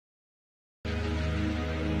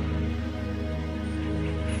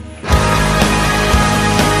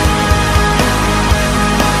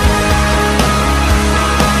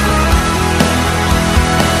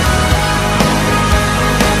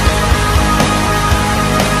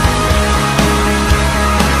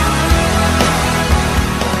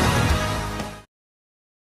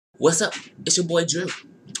What's up? It's your boy Drew,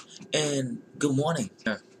 and good morning.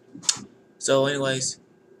 So, anyways,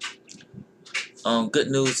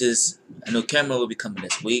 good news is a new camera will be coming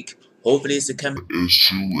this week. Hopefully, it's a camera.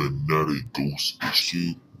 It's you and not a ghost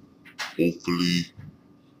issue. Hopefully,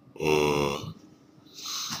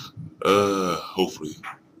 hopefully.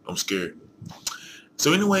 I'm scared.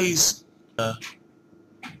 So, anyways, but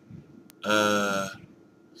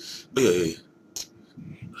yeah.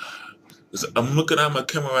 I'm looking at my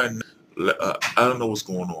camera right now. I don't know what's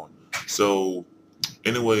going on. So,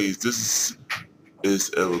 anyways, this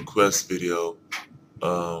is a request video.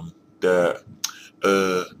 That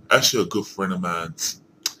actually a good friend of mine's.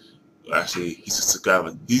 Actually, he's a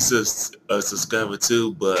subscriber. He's a subscriber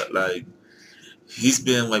too, but like he's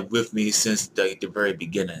been like with me since the very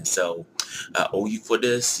beginning. So I owe you for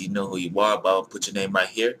this. You know who you are, but I'll put your name right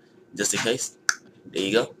here just in case. There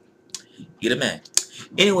you go. You're the man.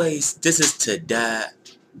 Anyways, this is to die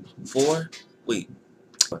for. Wait.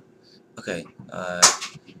 Okay.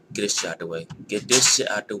 Get this shit out the way. Get this shit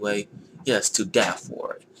out the way. Yes, to die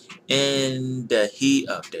for it in the heat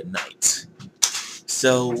of the night.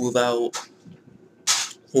 So without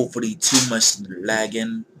hopefully too much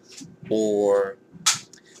lagging or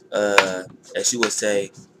as you would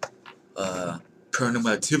say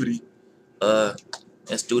paranormal activity,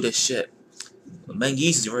 let's do this shit.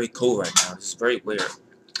 Mangeese is very cold right now. It's very weird.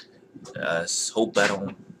 Hope I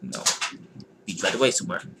don't be right away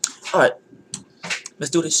somewhere. Alright, let's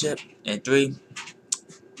do this shit in 3.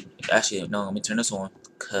 Actually no, let me turn this on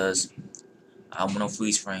because I want no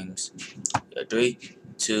freeze frames. 3,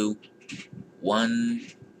 2, 1,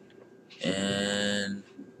 and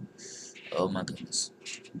oh my goodness,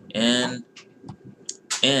 and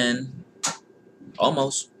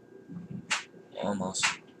almost.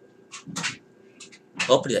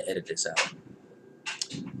 Hopefully I edit this out.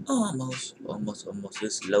 Almost.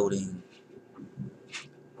 It's loading.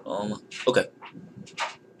 Okay.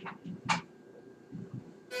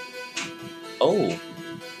 Oh.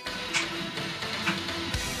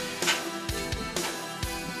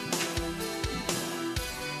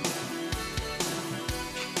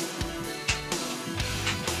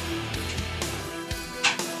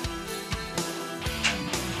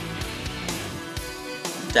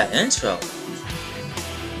 That intro.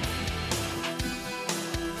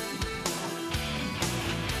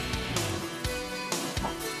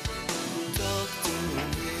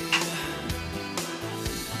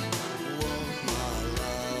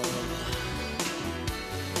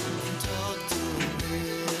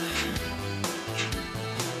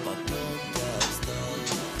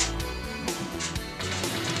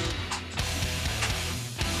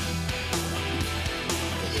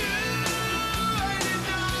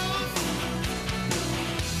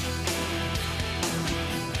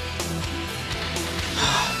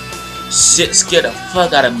 Shit scared the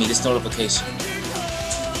fuck out of me, this notification.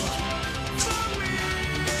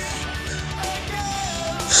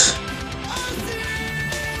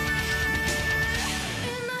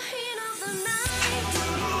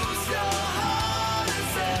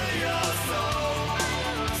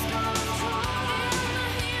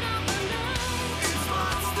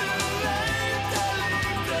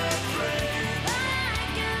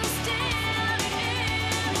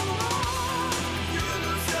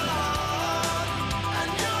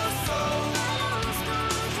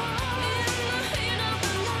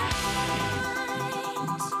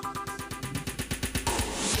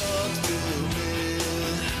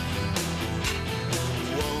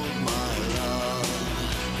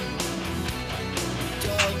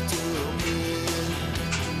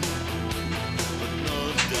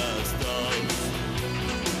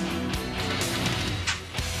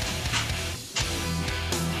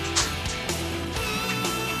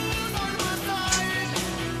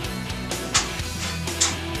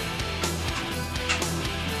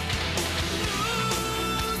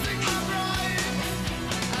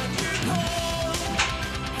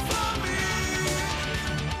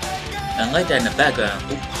 I like that in the background.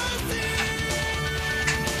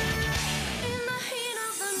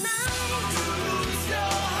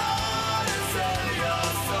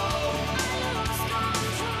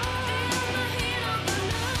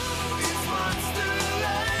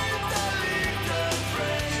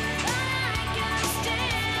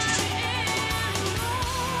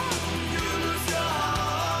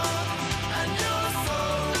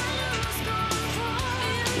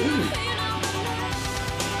 Ooh.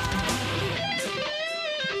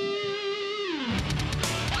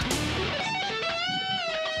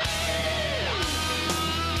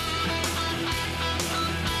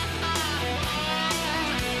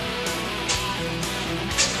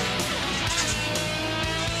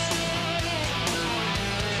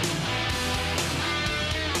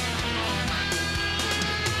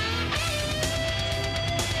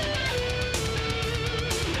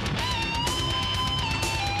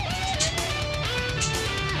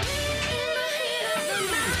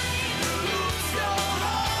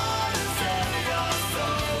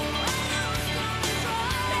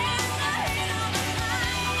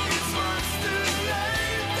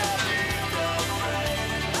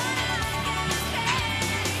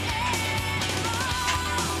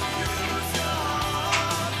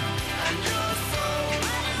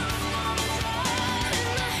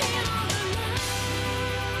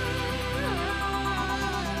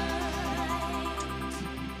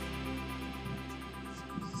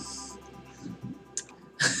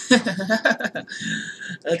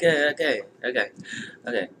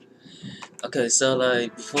 Okay. So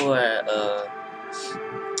like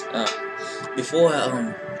uh, before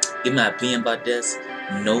I give my opinion about this,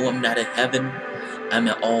 no, I'm not in heaven. I'm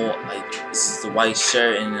in all like this is the white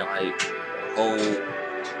shirt and like whole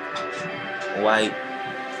white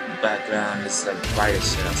background. It's like bright as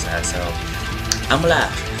shit outside. So I'm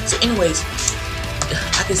alive. So anyways,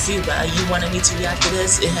 I can see why you wanted me to react to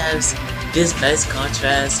this. It has this nice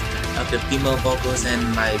contrast of the female vocals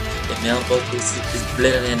and like the male vocals is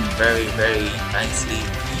blended in very nicely,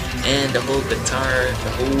 and the whole guitar,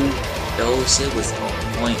 the whole shit was on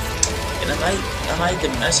point. And I like the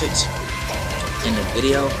message in the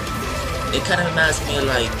video. It kind of reminds me of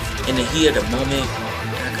like in the heat of the moment,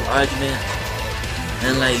 like an argument,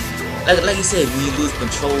 and like you said, when you lose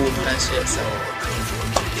control and all that shit. So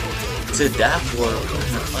to die for,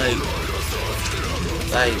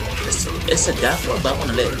 like it's a die for, but I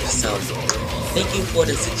wanna live. So thank you for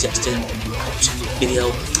the suggestion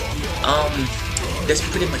video. That's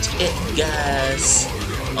pretty much it, guys.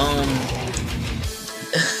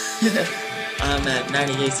 I'm at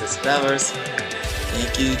 98 subscribers.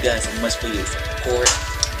 Thank you guys so much for your support,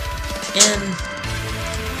 and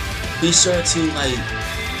be sure to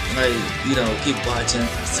you know, keep watching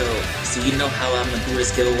so you know how I'm gonna do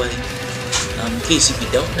this giveaway. In case if you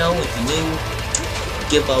don't know, if you're new,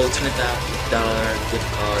 give out $25 gift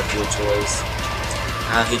card, your choice.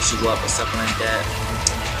 I'll hit you up or something like that.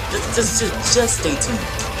 Just stay tuned.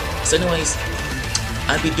 So anyways,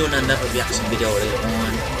 I'll be doing another reaction video later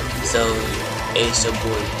on. So it's your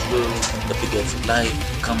boy Drew. Don't forget to like,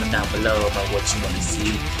 comment down below about what you want to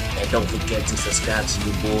see, and don't forget to subscribe to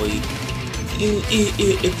your boy.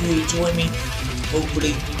 If you enjoy me,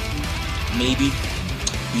 hopefully, maybe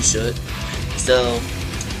you should. So,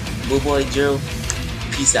 boy Drew,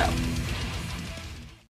 peace out.